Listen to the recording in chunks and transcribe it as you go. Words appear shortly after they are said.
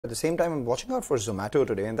At the same time, I'm watching out for Zomato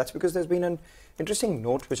today, and that's because there's been an interesting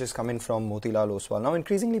note which has come in from Motilal Oswal. Now,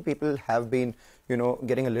 increasingly, people have been,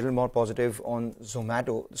 getting a little more positive on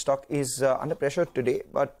Zomato. The stock is under pressure today,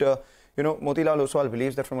 but, Motilal Oswal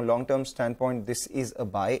believes that from a long-term standpoint, this is a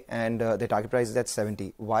buy, and the target price is at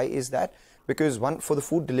 70. Why is that? Because one, for the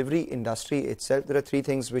food delivery industry itself, there are three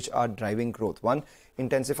things which are driving growth. One,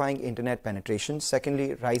 intensifying internet penetration.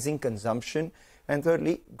 Secondly, rising consumption. And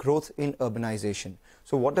thirdly, growth in urbanization.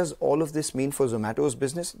 So what does all of this mean for Zomato's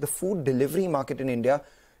business? The food delivery market in India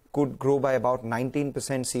could grow by about 19%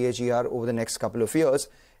 CAGR over the next couple of years.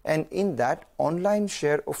 And in that, online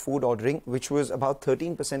share of food ordering, which was about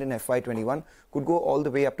 13% in FY21, could go all the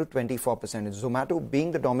way up to 24%. Zomato,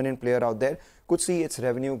 being the dominant player out there, could see its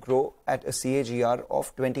revenue grow at a CAGR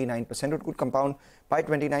of 29%. It could compound by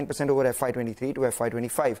 29% over FY23 to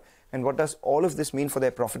FY25. And what does all of this mean for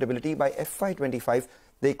their profitability? By FY25,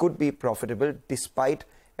 they could be profitable despite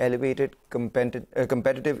elevated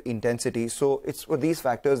competitive intensity. So it's for these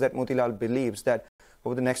factors that Motilal believes that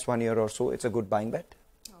over the next 1 year or so, it's a good buying bet.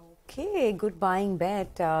 Okay, good buying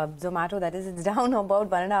bet. Zomato, that is, it's down about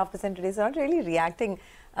 1.5% today, so not really reacting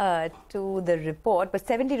to the report. But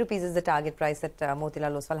 70 rupees is the target price that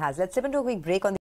Motilal Oswal has. Let's step into a quick break on the